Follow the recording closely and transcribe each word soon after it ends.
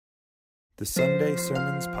the Sunday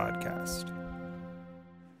Sermons Podcast.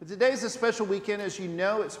 Today's a special weekend. As you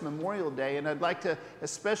know, it's Memorial Day, and I'd like to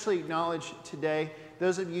especially acknowledge today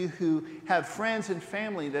those of you who have friends and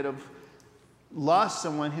family that have lost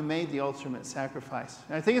someone who made the ultimate sacrifice.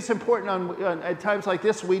 And I think it's important at times like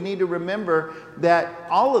this, we need to remember that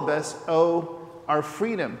all of us owe our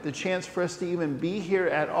freedom, the chance for us to even be here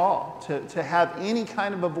at all, to have any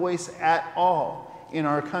kind of a voice at all in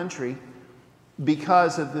our country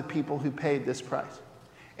because of the people who paid this price.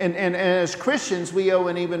 And as Christians, we owe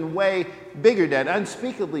an even way bigger debt,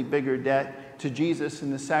 unspeakably bigger debt to Jesus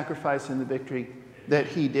and the sacrifice and the victory that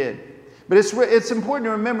he did. But it's important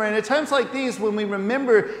to remember, and at times like these, when we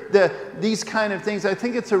remember these kind of things, I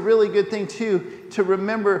think it's a really good thing too, to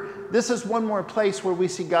remember this is one more place where we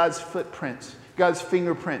see God's footprints, God's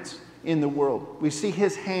fingerprints in the world. We see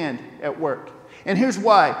his hand at work. And here's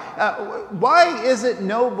why. Why is it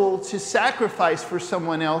noble to sacrifice for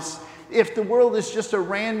someone else if the world is just a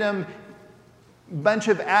random bunch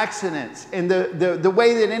of accidents and the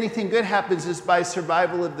way that anything good happens is by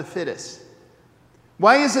survival of the fittest?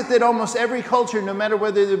 Why is it that almost every culture, no matter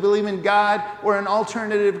whether they believe in God or an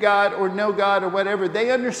alternative God or no God or whatever, they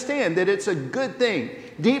understand that it's a good thing.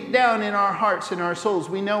 Deep down in our hearts and our souls,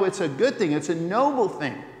 we know it's a good thing. It's a noble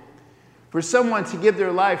thing for someone to give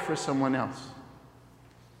their life for someone else.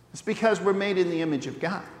 It's because we're made in the image of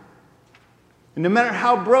God. And no matter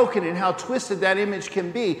how broken and how twisted that image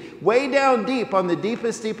can be, way down deep on the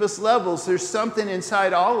deepest levels, there's something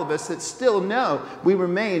inside all of us that still know we were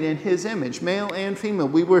made in his image, male and female.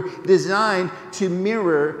 We were designed to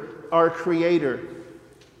mirror our Creator.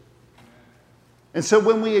 And so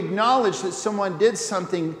when we acknowledge that someone did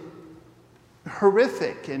something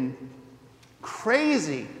horrific and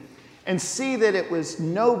crazy and see that it was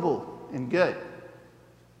noble and good,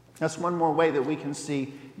 that's one more way that we can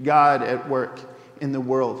see God at work in the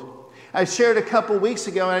world. I shared a couple weeks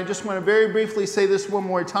ago, and I just want to very briefly say this one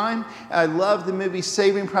more time. I love the movie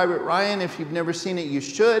Saving Private Ryan. If you've never seen it, you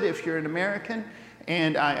should if you're an American.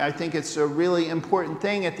 And I think it's a really important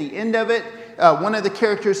thing. At the end of it, one of the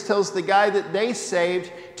characters tells the guy that they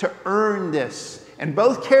saved to earn this. And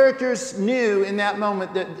both characters knew in that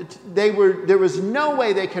moment that there was no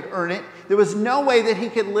way they could earn it. There was no way that he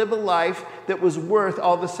could live a life that was worth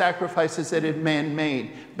all the sacrifices that had man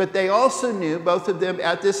made. But they also knew, both of them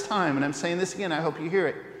at this time, and I'm saying this again, I hope you hear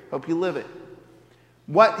it, hope you live it.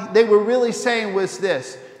 What they were really saying was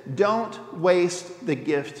this: don't waste the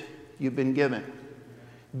gift you've been given.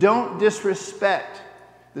 Don't disrespect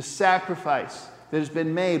the sacrifice that has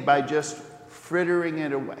been made by just frittering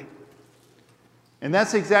it away. And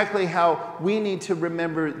that's exactly how we need to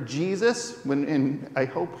remember Jesus. And I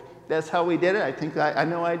hope that's how we did it. I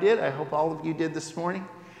know I did. I hope all of you did this morning.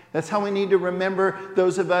 That's how we need to remember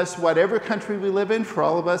those of us, whatever country we live in. For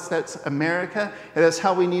all of us, that's America. And that's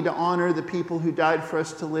how we need to honor the people who died for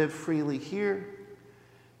us to live freely here.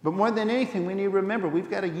 But more than anything, we need to remember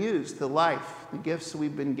we've got to use the life, the gifts that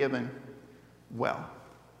we've been given well.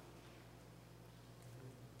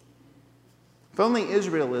 If only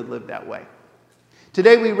Israel had lived that way.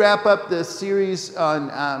 Today we wrap up the series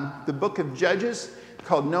on the book of Judges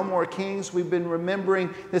called No More Kings. We've been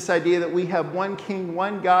remembering this idea that we have one king,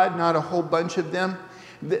 one God, not a whole bunch of them.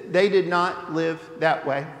 They did not live that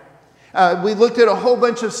way. We looked at a whole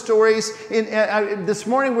bunch of stories. This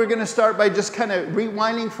morning we're going to start by just kind of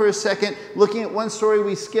rewinding for a second, looking at one story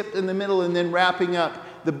we skipped in the middle and then wrapping up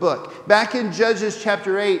the book. Back in Judges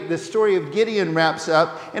chapter 8, the story of Gideon wraps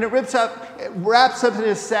up, and it wraps up in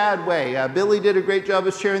a sad way. Billy did a great job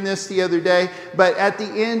of sharing this the other day, but at the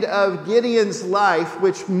end of Gideon's life,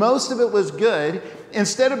 which most of it was good,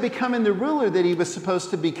 instead of becoming the ruler that he was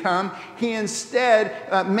supposed to become, he instead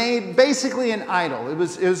made basically an idol. It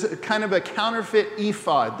was kind of a counterfeit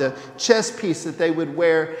ephod, the chest piece that they would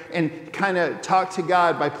wear and kind of talk to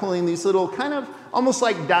God by pulling these little kind of almost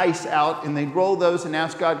like dice out, and they'd roll those and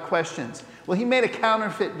ask God questions. Well, he made a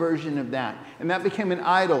counterfeit version of that, and that became an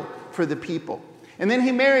idol for the people. And then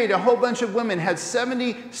he married a whole bunch of women, had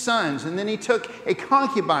 70 sons, and then he took a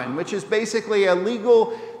concubine, which is basically a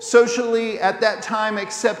legal, socially, at that time,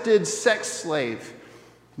 accepted sex slave.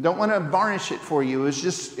 Don't want to varnish it for you.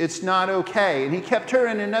 It's not okay. And he kept her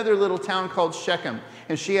in another little town called Shechem,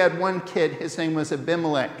 and she had one kid. His name was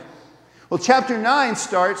Abimelech. Well, chapter 9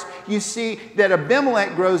 starts, you see that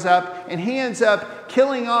Abimelech grows up and he ends up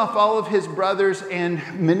killing off all of his brothers and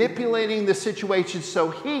manipulating the situation so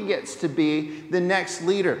he gets to be the next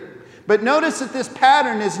leader. But notice that this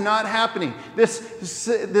pattern is not happening.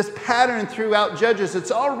 This pattern throughout Judges,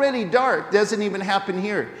 it's already dark, doesn't even happen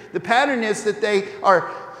here. The pattern is that they are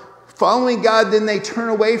Following God, then they turn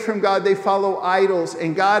away from God. They follow idols.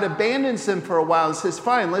 And God abandons them for a while and says,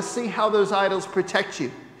 fine, let's see how those idols protect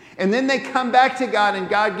you. And then they come back to God, and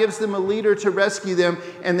God gives them a leader to rescue them,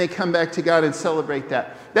 and they come back to God and celebrate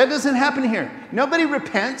that. That doesn't happen here. Nobody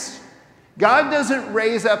repents. God doesn't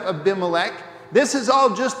raise up Abimelech. This is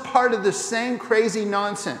all just part of the same crazy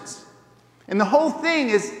nonsense. And the whole thing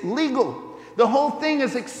is legal. The whole thing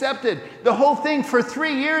is accepted. The whole thing, for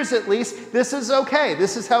 3 years at least, this is okay.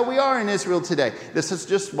 This is how we are in Israel today. This is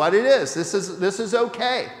just what it is. This is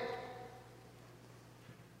okay.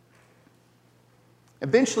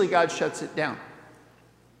 Eventually, God shuts it down.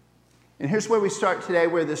 And here's where we start today,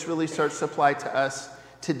 where this really starts to apply to us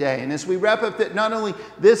today. And as we wrap up that not only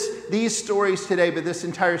these stories today, but this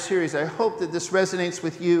entire series, I hope that this resonates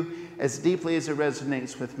with you as deeply as it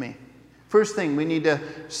resonates with me. First thing we need to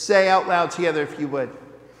say out loud together, if you would.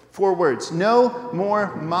 4 words. No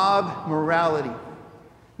more mob morality.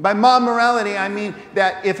 By mob morality, I mean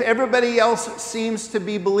that if everybody else seems to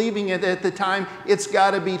be believing it at the time, it's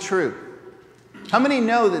got to be true. How many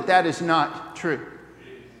know that that is not true?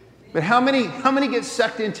 But how many get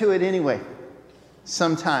sucked into it anyway?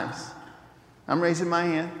 Sometimes. I'm raising my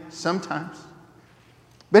hand. Sometimes.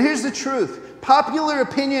 But here's the truth. Popular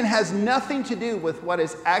opinion has nothing to do with what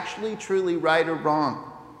is actually truly right or wrong,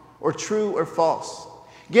 or true or false.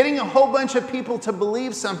 Getting a whole bunch of people to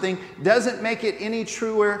believe something doesn't make it any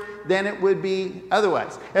truer than it would be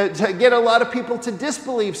otherwise. To get a lot of people to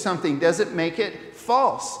disbelieve something doesn't make it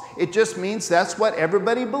false. It just means that's what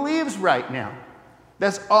everybody believes right now.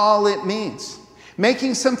 That's all it means.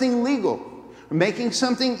 Making something legal, or making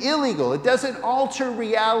something illegal, it doesn't alter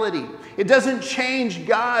reality. It doesn't change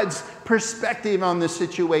God's perspective on the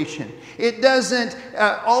situation. It doesn't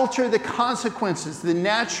alter the consequences, the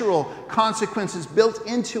natural consequences built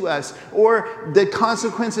into us, or the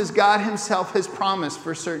consequences God himself has promised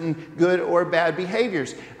for certain good or bad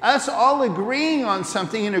behaviors. Us all agreeing on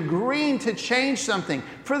something and agreeing to change something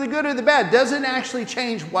for the good or the bad doesn't actually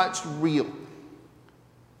change what's real.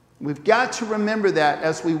 We've got to remember that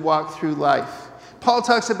as we walk through life. Paul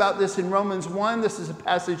talks about this in Romans 1. This is a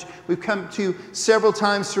passage we've come to several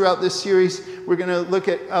times throughout this series. We're going to look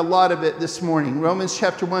at a lot of it this morning. Romans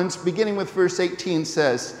chapter 1, beginning with verse 18,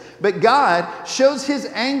 says, "But God shows his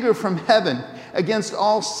anger from heaven against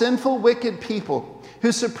all sinful, wicked people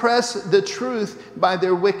who suppress the truth by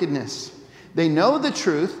their wickedness. They know the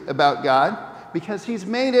truth about God because he's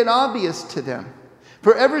made it obvious to them.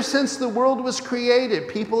 For ever since the world was created,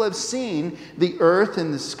 people have seen the earth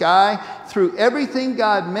and the sky. Through everything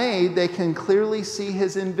God made, they can clearly see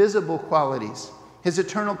his invisible qualities, his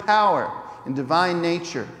eternal power and divine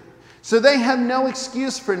nature. So they have no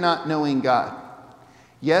excuse for not knowing God.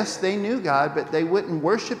 Yes, they knew God, but they wouldn't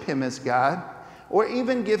worship him as God or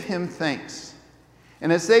even give him thanks.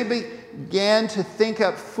 And as they began to think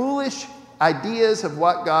up foolish ideas of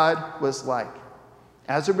what God was like,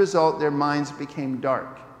 as a result, their minds became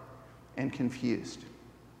dark and confused."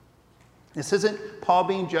 This isn't Paul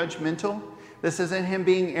being judgmental. This isn't him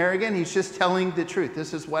being arrogant. He's just telling the truth.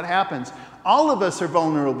 This is what happens. All of us are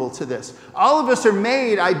vulnerable to this. All of us are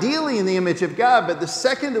made ideally in the image of God, but the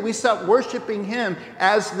second that we stop worshiping him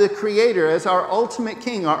as the creator, as our ultimate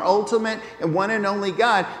king, our ultimate and one and only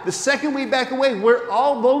God, the second we back away, we're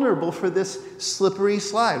all vulnerable for this slippery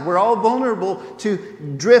slide. We're all vulnerable to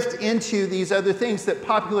drift into these other things that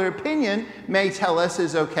popular opinion may tell us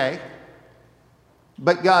is okay,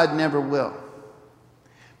 but God never will.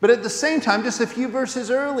 But at the same time, just a few verses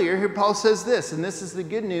earlier, here Paul says this, and this is the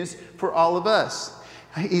good news for all of us.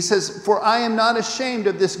 He says, "For I am not ashamed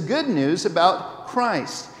of this good news about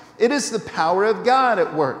Christ. It is the power of God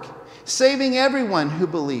at work, saving everyone who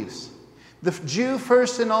believes, the Jew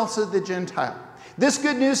first and also the Gentile. This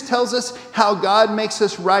good news tells us how God makes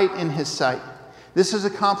us right in his sight. This is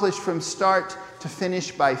accomplished from start to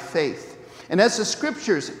finish by faith. And as the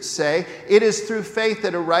scriptures say, it is through faith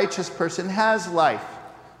that a righteous person has life."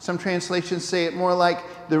 Some translations say it more like,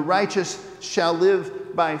 "the righteous shall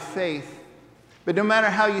live by faith." But no matter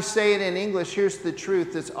how you say it in English, here's the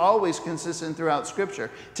truth that's always consistent throughout Scripture.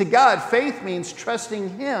 To God, faith means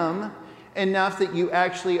trusting him enough that you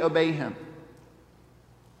actually obey him.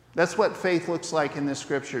 That's what faith looks like in the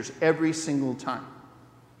Scriptures every single time.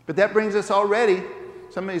 But that brings us already,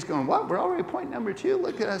 somebody's going, "What? We're already point number 2?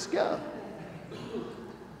 Look at us go."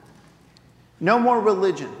 No more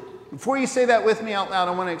religion. Before you say that with me out loud,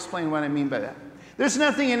 I want to explain what I mean by that. There's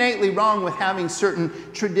nothing innately wrong with having certain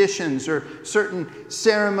traditions or certain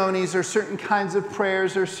ceremonies or certain kinds of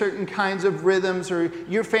prayers or certain kinds of rhythms, or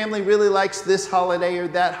your family really likes this holiday or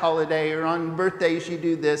that holiday, or on birthdays you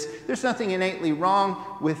do this. There's nothing innately wrong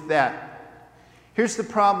with that. Here's the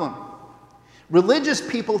problem. Religious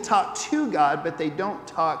people talk to God, but they don't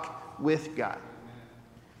talk with God.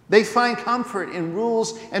 They find comfort in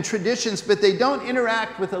rules and traditions, but they don't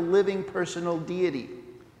interact with a living personal deity.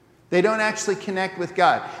 They don't actually connect with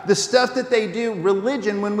God. The stuff that they do,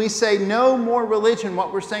 religion, when we say no more religion,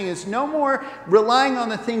 what we're saying is no more relying on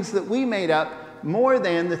the things that we made up more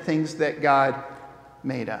than the things that God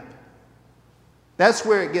made up. That's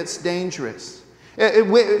where it gets dangerous.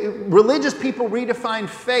 Religious people redefine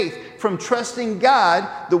faith from trusting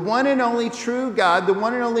God, the one and only true God, the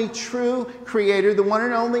one and only true creator, the one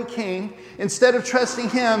and only king. Instead of trusting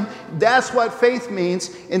him, that's what faith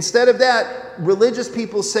means. Instead of that, religious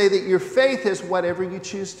people say that your faith is whatever you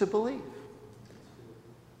choose to believe.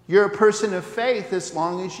 You're a person of faith as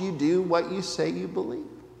long as you do what you say you believe.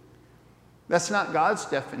 That's not God's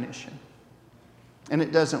definition. And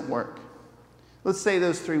it doesn't work. Let's say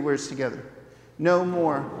those three words together. No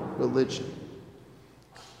more religion.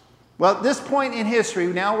 Well, at this point in history,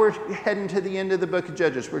 now we're heading to the end of the book of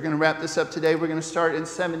Judges. We're going to wrap this up today. We're going to start in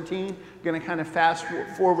 17. We're going to kind of fast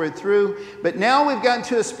forward through. But now we've gotten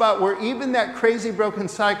to a spot where even that crazy broken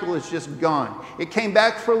cycle is just gone. It came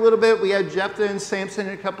back for a little bit. We had Jephthah and Samson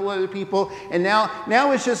and a couple other people. And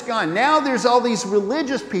now it's just gone. Now there's all these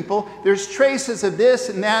religious people. There's traces of this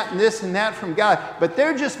and that and this and that from God. But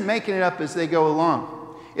they're just making it up as they go along.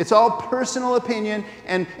 It's all personal opinion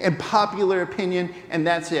and popular opinion, and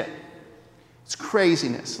that's it. It's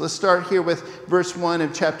craziness. Let's start here with verse 1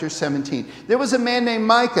 of chapter 17. There was a man named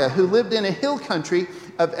Micah who lived in a hill country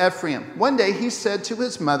of Ephraim. One day he said to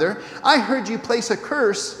his mother, I heard you place a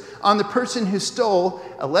curse on the person who stole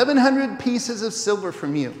 1,100 pieces of silver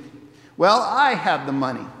from you. Well, I have the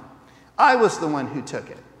money. I was the one who took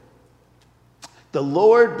it. The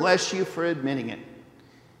Lord bless you for admitting it,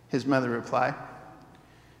 his mother replied.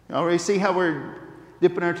 You already see how we're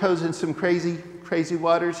dipping our toes in some crazy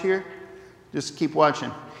waters here? Just keep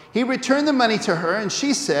watching. He returned the money to her, and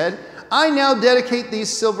she said, I now dedicate these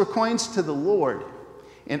silver coins to the Lord.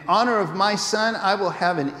 In honor of my son, I will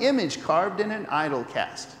have an image carved and an idol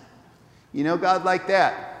cast. You know God like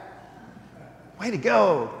that? Way to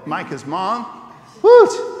go, Micah's mom.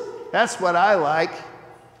 Woot! That's what I like.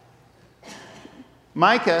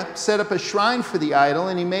 Micah set up a shrine for the idol,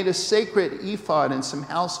 and he made a sacred ephod and some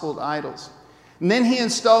household idols. And then he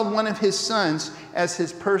installed one of his sons as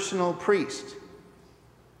his personal priest.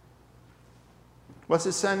 What's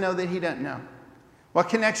his son know that he doesn't know? What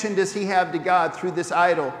connection does he have to God through this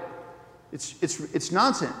idol? It's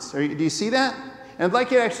nonsense. Do you see that? And I'd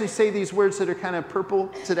like you to actually say these words that are kind of purple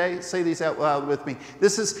today. Say these out loud with me.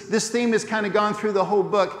 This theme has kind of gone through the whole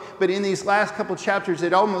book, but in these last couple chapters,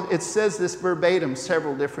 it says this verbatim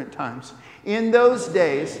several different times. In those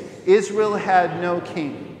days, Israel had no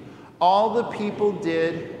king. All the people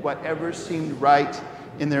did whatever seemed right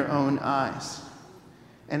in their own eyes.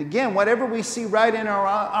 And again, whatever we see right in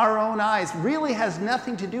our own eyes really has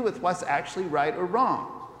nothing to do with what's actually right or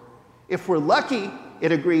wrong. If we're lucky,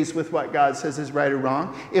 it agrees with what God says is right or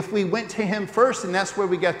wrong. If we went to him first and that's where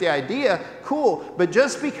we got the idea, cool. But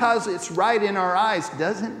just because it's right in our eyes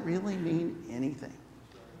doesn't really mean anything.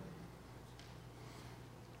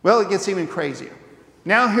 Well, it gets even crazier.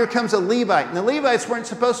 Now here comes a Levite. And the Levites weren't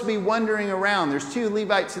supposed to be wandering around. There's two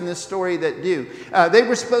Levites in this story that do. They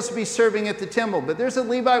were supposed to be serving at the temple. But there's a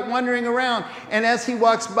Levite wandering around. And as he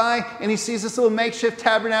walks by and he sees this little makeshift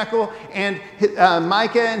tabernacle and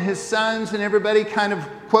Micah and his sons and everybody kind of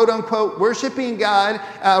quote unquote worshiping God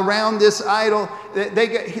around this idol,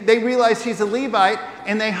 they realize he's a Levite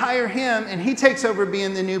and they hire him and he takes over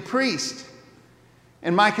being the new priest.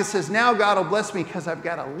 And Micah says, now God will bless me because I've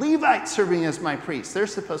got a Levite serving as my priest. They're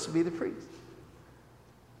supposed to be the priest.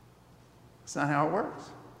 That's not how it works.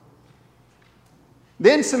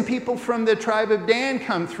 Then some people from the tribe of Dan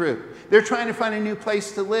come through. They're trying to find a new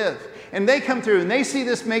place to live. And they come through and they see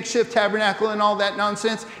this makeshift tabernacle and all that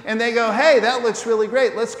nonsense. And they go, hey, that looks really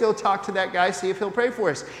great. Let's go talk to that guy, see if he'll pray for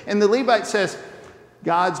us. And the Levite says,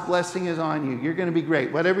 God's blessing is on you. You're going to be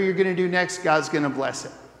great. Whatever you're going to do next, God's going to bless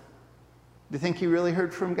it. Do you think he really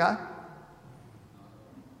heard from God?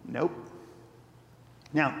 Nope.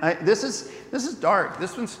 Now, this is dark.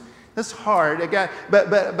 This is hard.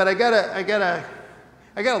 But I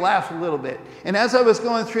gotta laugh a little bit. And as I was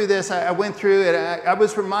going through this, I went through it. I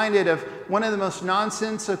was reminded of one of the most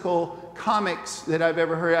nonsensical comics that I've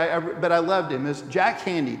ever heard. But I loved him. It was Jack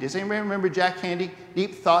Handey. Does anybody remember Jack Handey?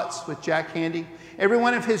 Deep Thoughts with Jack Handey. Every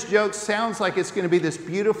one of his jokes sounds like it's going to be this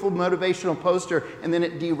beautiful motivational poster, and then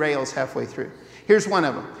it derails halfway through. Here's one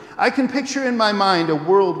of them. I can picture in my mind a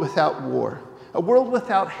world without war, a world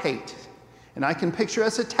without hate. And I can picture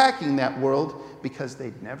us attacking that world because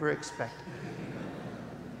they'd never expect it.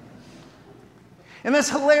 And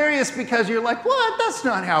that's hilarious because you're like, what? That's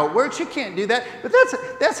not how it works. You can't do that. But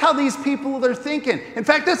that's how these people are thinking. In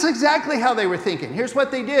fact, that's exactly how they were thinking. Here's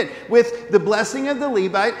what they did. With the blessing of the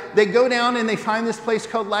Levite, they go down and they find this place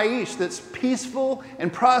called Laish that's peaceful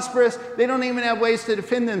and prosperous. They don't even have ways to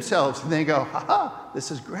defend themselves. And they go, ha,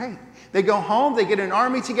 this is great. They go home, they get an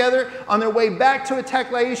army together. On their way back to attack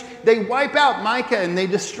Laish, they wipe out Micah and they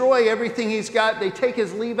destroy everything he's got. They take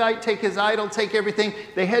his Levite, take his idol, take everything.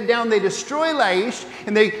 They head down, they destroy Laish,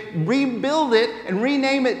 and they rebuild it and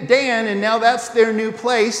rename it Dan, and now that's their new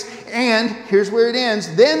place. And here's where it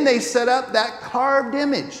ends. Then they set up that carved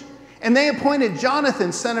image. And they appointed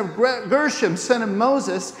Jonathan, son of Gershom, son of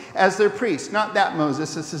Moses, as their priest. Not that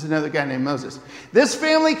Moses, this is another guy named Moses. This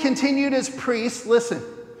family continued as priests, listen.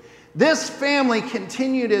 This family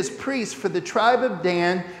continued as priests for the tribe of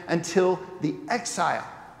Dan until the exile.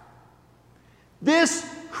 This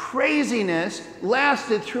craziness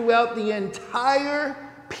lasted throughout the entire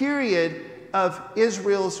period of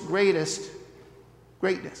Israel's greatness.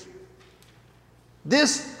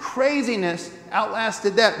 This craziness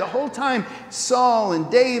outlasted that. The whole time Saul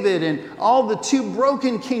and David and all the two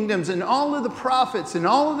broken kingdoms and all of the prophets and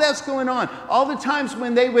all of that's going on, all the times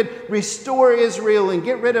when they would restore Israel and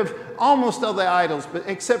get rid of almost all the idols, but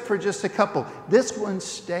except for just a couple, this one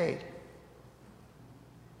stayed.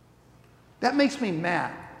 That makes me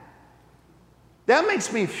mad. That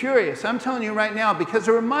makes me furious, I'm telling you right now, because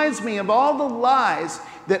it reminds me of all the lies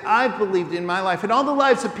that I've believed in my life and all the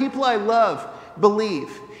lies of people I love believe.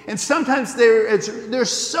 And sometimes they're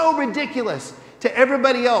so ridiculous to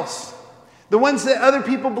everybody else. The ones that other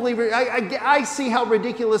people believe, I see how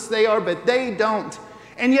ridiculous they are, but they don't.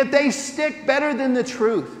 And yet they stick better than the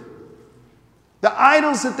truth. The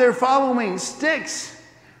idols that they're following sticks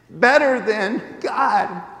better than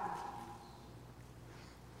God.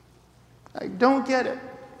 I don't get it.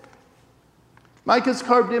 Micah's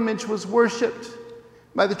carved image was worshipped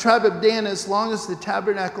by the tribe of Dan as long as the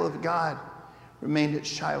tabernacle of God remained at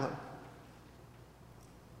Shiloh.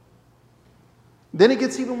 Then it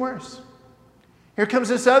gets even worse. Here comes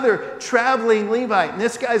this other traveling Levite, and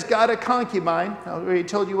this guy's got a concubine. I already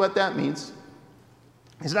told you what that means.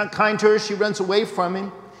 He's not kind to her. She runs away from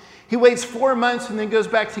him. He waits 4 months and then goes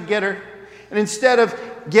back to get her. And instead of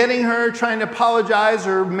getting her, trying to apologize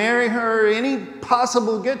or marry her, or any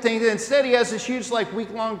possible good thing, instead he has this huge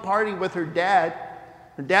week-long party with her dad.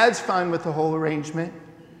 Her dad's fine with the whole arrangement.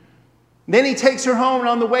 Then he takes her home, and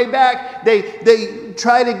on the way back, they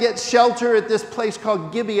try to get shelter at this place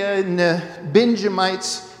called Gibeah in the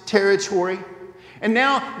Benjamites' territory. And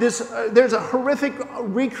now there's a horrific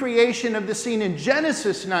recreation of the scene in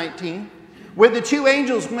Genesis 19, where the two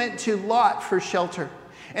angels went to Lot for shelter.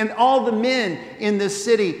 And all the men in this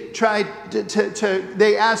city tried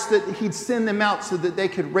they asked that he'd send them out so that they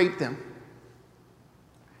could rape them.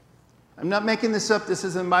 I'm not making this up. This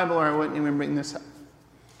is in the Bible, or I wouldn't even bring this up.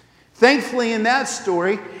 Thankfully, in that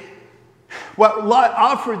story, what Lot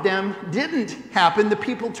offered them didn't happen. The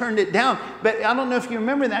people turned it down. But I don't know if you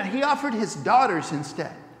remember that. He offered his daughters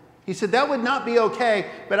instead. He said, that would not be okay,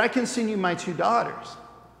 but I can send you my 2 daughters.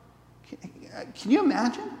 Can you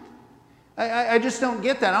imagine? I just don't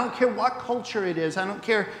get that. I don't care what culture it is. I don't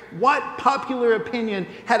care what popular opinion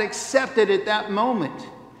had accepted at that moment.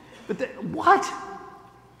 But what?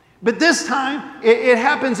 But this time, it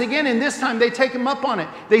happens again, and this time they take him up on it.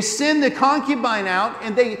 They send the concubine out,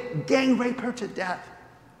 and they gang rape her to death.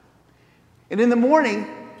 And in the morning,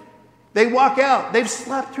 they walk out. They've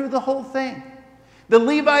slept through the whole thing. The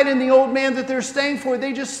Levite and the old man that they're staying for,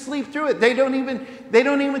 they just sleep through it. They don't even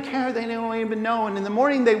care. They don't even know. And in the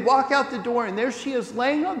morning, they walk out the door, and there she is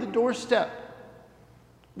laying on the doorstep,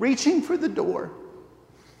 reaching for the door.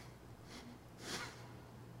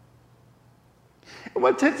 And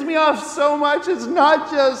what ticks me off so much is not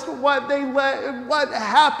just what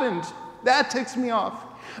happened. That ticks me off.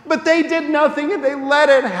 But they did nothing and they let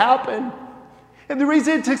it happen. And the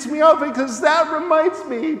reason it ticks me off is because that reminds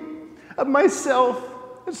me of myself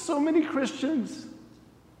and so many Christians.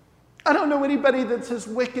 I don't know anybody that's as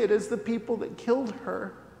wicked as the people that killed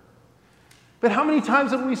her. But how many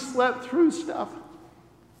times have we slept through stuff?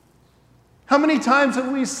 How many times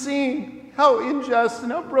have we seen how unjust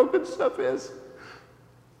and how broken stuff is?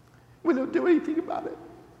 We don't do anything about it.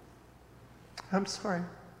 I'm sorry.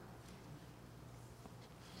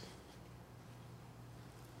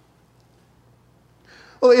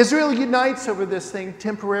 Well, Israel unites over this thing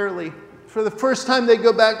temporarily. For the first time, they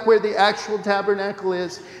go back where the actual tabernacle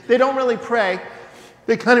is. They don't really pray.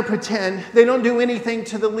 They kind of pretend. They don't do anything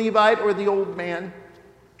to the Levite or the old man.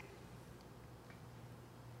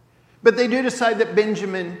 But they do decide that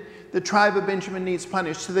Benjamin, the tribe of Benjamin needs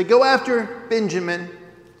punished. So they go after Benjamin,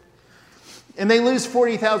 and they lose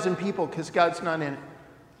 40,000 people because God's not in it.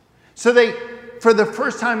 So they, for the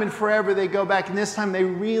first time in forever, they go back, and this time they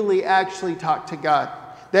really actually talk to God.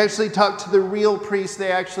 They actually talk to the real priest. They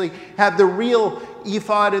actually have the real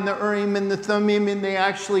ephod and the Urim and the Thummim, and they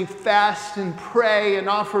actually fast and pray and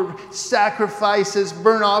offer sacrifices,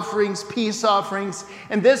 burnt offerings, peace offerings.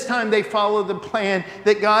 And this time they follow the plan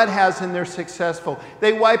that God has, and they're successful.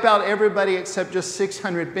 They wipe out everybody except just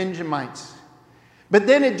 600 Benjamites. But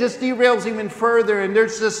then it just derails even further, and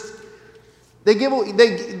there's just,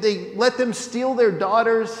 they let them steal their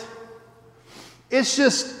daughters. It's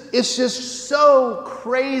just so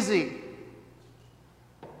crazy.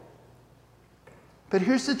 But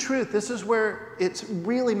here's the truth. This is where it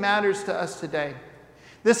really matters to us today.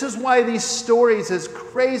 This is why these stories, as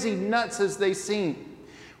crazy nuts as they seem,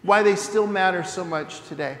 why they still matter so much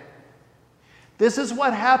today. This is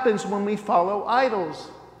what happens when we follow idols.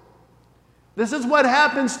 This is what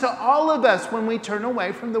happens to all of us when we turn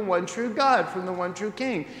away from the one true God, from the one true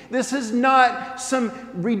King. This is not some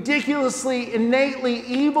ridiculously, innately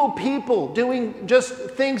evil people doing just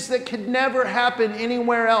things that could never happen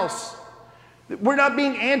anywhere else. We're not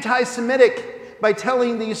being anti-Semitic by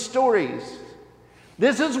telling these stories.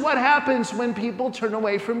 This is what happens when people turn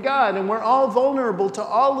away from God, and we're all vulnerable to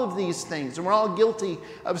all of these things, and we're all guilty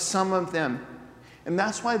of some of them. And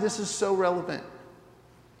that's why this is so relevant.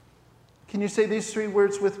 Can you say these three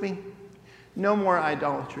words with me? No more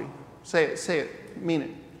idolatry. Say it, mean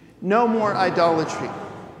it. No more idolatry.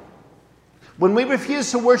 When we refuse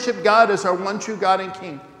to worship God as our one true God and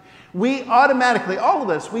King, we automatically, all of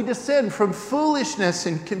us, we descend from foolishness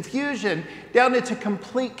and confusion down into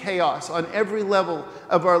complete chaos on every level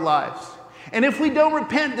of our lives. And if we don't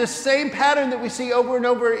repent, this same pattern that we see over and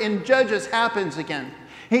over in Judges happens again.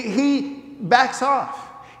 He backs off.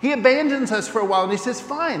 He abandons us for a while, and he says,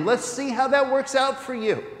 fine, let's see how that works out for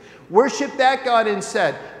you. Worship that God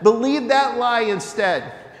instead. Believe that lie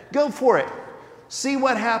instead. Go for it. See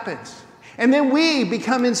what happens. And then we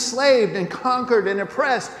become enslaved and conquered and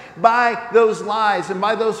oppressed by those lies and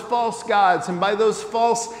by those false gods and by those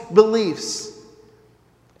false beliefs.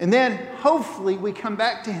 And then, hopefully, we come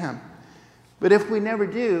back to him. But if we never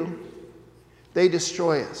do, they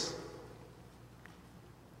destroy us.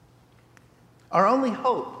 Our only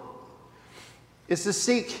hope is to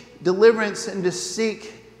seek deliverance and to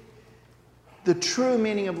seek the true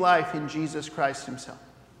meaning of life in Jesus Christ himself.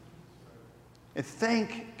 And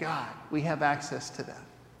thank God we have access to that.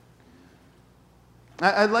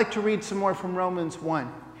 I'd like to read some more from Romans 1.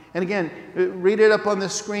 And again, read it up on the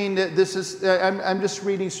screen. This is I'm just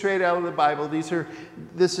reading straight out of the Bible. This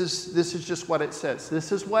is just what it says.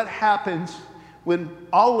 This is what happens when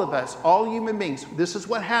all of us, all human beings, this is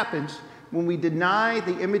what happens when we deny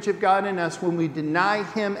the image of God in us, when we deny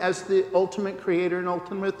him as the ultimate creator and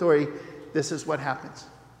ultimate authority. This is what happens.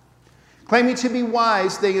 Claiming to be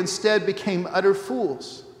wise, they instead became utter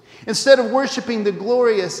fools. Instead of worshiping the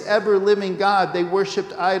glorious, ever-living God, they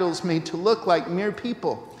worshipped idols made to look like mere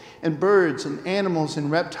people and birds and animals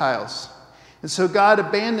and reptiles. And so God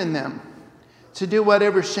abandoned them to do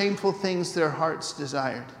whatever shameful things their hearts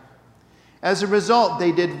desired. As a result,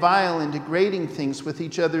 they did vile and degrading things with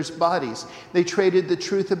each other's bodies. They traded the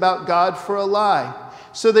truth about God for a lie.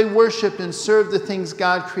 So they worshiped and served the things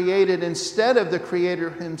God created instead of the Creator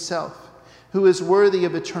himself, who is worthy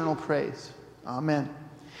of eternal praise. Amen.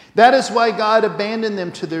 That is why God abandoned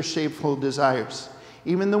them to their shameful desires.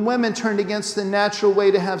 Even the women turned against the natural way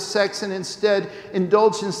to have sex and instead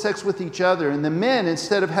indulged in sex with each other. And the men,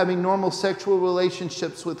 instead of having normal sexual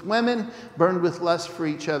relationships with women, burned with lust for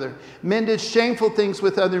each other. Men did shameful things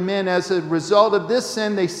with other men. As a result of this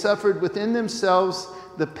sin, they suffered within themselves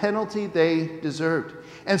the penalty they deserved.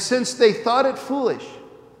 And since they thought it foolish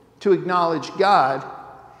to acknowledge God,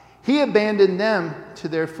 he abandoned them to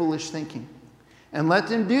their foolish thinking and let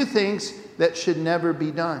them do things that should never be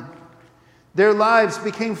done. Their lives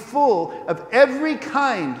became full of every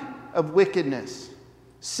kind of wickedness,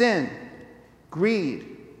 sin,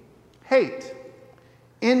 greed, hate,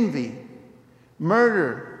 envy,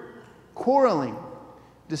 murder, quarreling,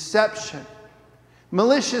 deception,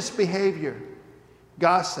 malicious behavior,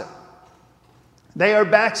 gossip. They are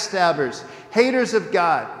backstabbers, haters of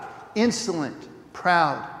God, insolent,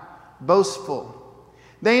 proud, boastful.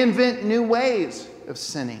 They invent new ways of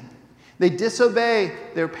sinning. They disobey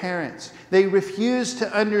their parents. They refuse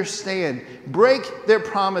to understand, break their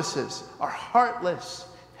promises, are heartless,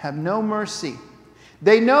 have no mercy.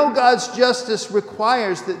 They know God's justice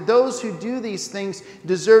requires that those who do these things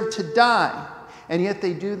deserve to die, and yet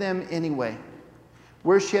they do them anyway.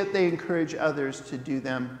 Worse yet, they encourage others to do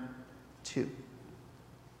them 2.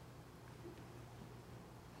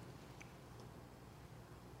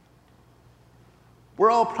 We're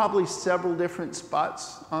all probably several different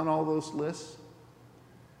spots on all those lists,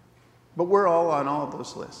 but we're all on all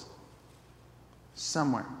those lists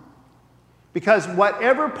somewhere. Because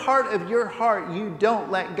whatever part of your heart you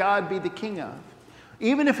don't let God be the king of,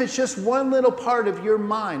 even if it's just one little part of your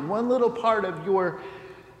mind, one little part of your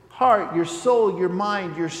heart, your soul, your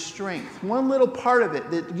mind, your strength, one little part of it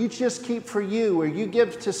that you just keep for you or you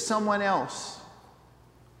give to someone else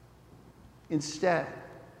instead.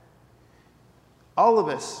 All of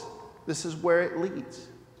us, this is where it leads.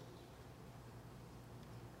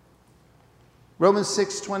 Romans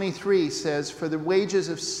 6:23 says, "For the wages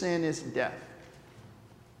of sin is death.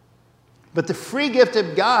 But the free gift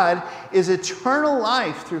of God is eternal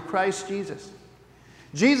life through Christ Jesus."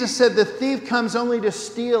 Jesus said, "The thief comes only to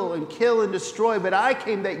steal and kill and destroy, but I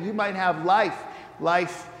came that you might have life,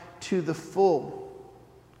 life to the full."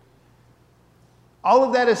 All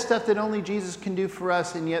of that is stuff that only Jesus can do for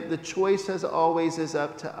us, and yet the choice, as always, is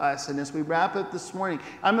up to us. And as we wrap up this morning,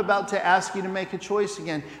 I'm about to ask you to make a choice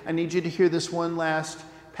again. I need you to hear this one last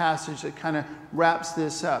passage that kind of wraps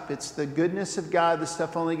this up. It's the goodness of God, the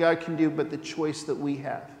stuff only God can do, but the choice that we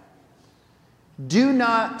have. Do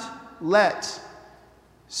not let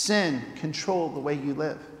sin control the way you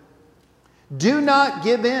live. Do not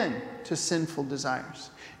give in to sinful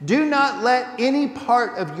desires. Do not let any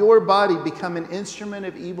part of your body become an instrument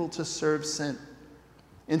of evil to serve sin.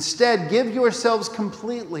 Instead, give yourselves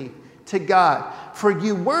completely to God. For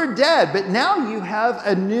you were dead, but now you have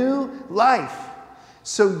a new life.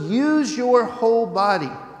 So use your whole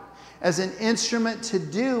body as an instrument to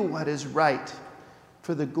do what is right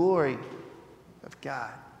for the glory of God.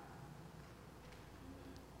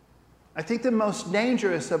 I think the most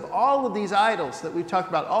dangerous of all of these idols that we've talked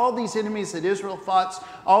about, all these enemies that Israel fought,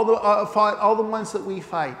 all the ones that we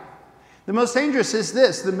fight, the most dangerous is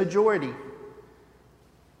this, the majority.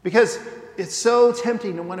 Because it's so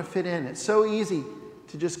tempting to want to fit in. It's so easy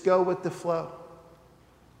to just go with the flow.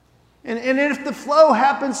 And if the flow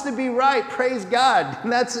happens to be right, praise God.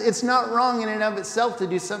 It's not wrong in and of itself to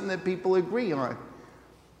do something that people agree on.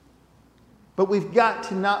 But we've got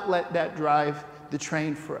to not let that drive the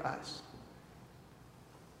train for us.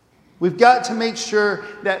 We've got to make sure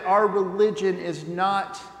that our religion is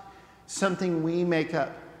not something we make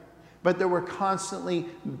up, but that we're constantly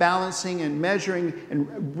balancing and measuring and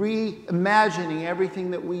reimagining everything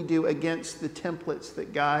that we do against the templates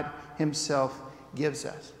that God Himself gives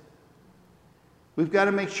us. We've got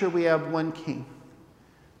to make sure we have one King,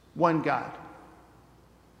 one God.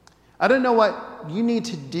 I don't know what you need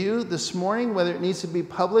to do this morning, whether it needs to be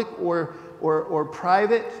public or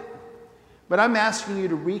private, but I'm asking you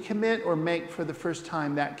to recommit or make for the first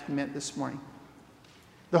time that commit this morning.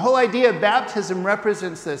 The whole idea of baptism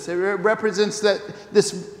represents this. It represents that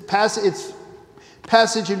this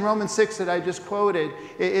passage in Romans 6 that I just quoted.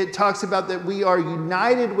 It talks about that we are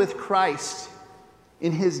united with Christ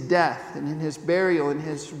in His death and in His burial and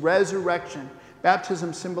His resurrection.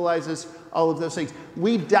 Baptism symbolizes all of those things.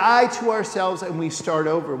 We die to ourselves and we start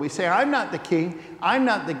over. We say, I'm not the king. I'm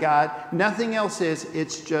not the God. Nothing else is.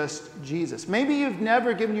 It's just Jesus. Maybe you've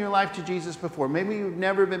never given your life to Jesus before. Maybe you've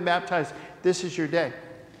never been baptized. This is your day.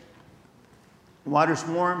 The water's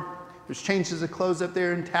warm. There's changes of clothes up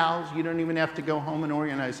there and towels. You don't even have to go home and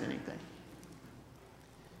organize anything.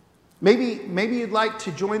 Maybe you'd like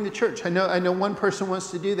to join the church. I know one person wants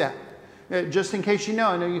to do that. Just in case you know,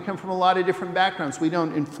 I know you come from a lot of different backgrounds. We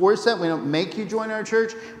don't enforce that. We don't make you join our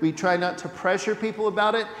church. We try not to pressure people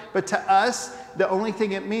about it. But to us, the only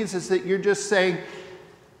thing it means is that you're just saying,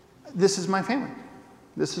 this is my family.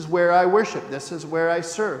 This is where I worship. This is where I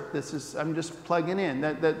serve. I'm just plugging in.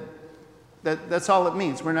 That's all it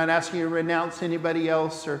means. We're not asking you to renounce anybody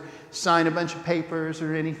else or sign a bunch of papers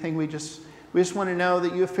or anything. We just want to know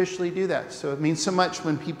that you officially do that. So it means so much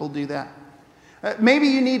when people do that. Maybe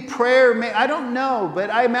you need prayer. I don't know, but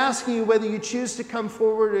I'm asking you whether you choose to come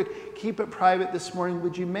forward or keep it private this morning.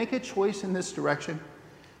 Would you make a choice in this direction?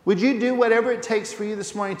 Would you do whatever it takes for you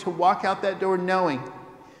this morning to walk out that door knowing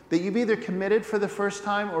that you've either committed for the first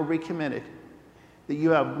time or recommitted? That you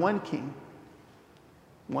have one King,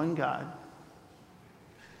 one God.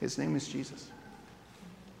 His name is Jesus.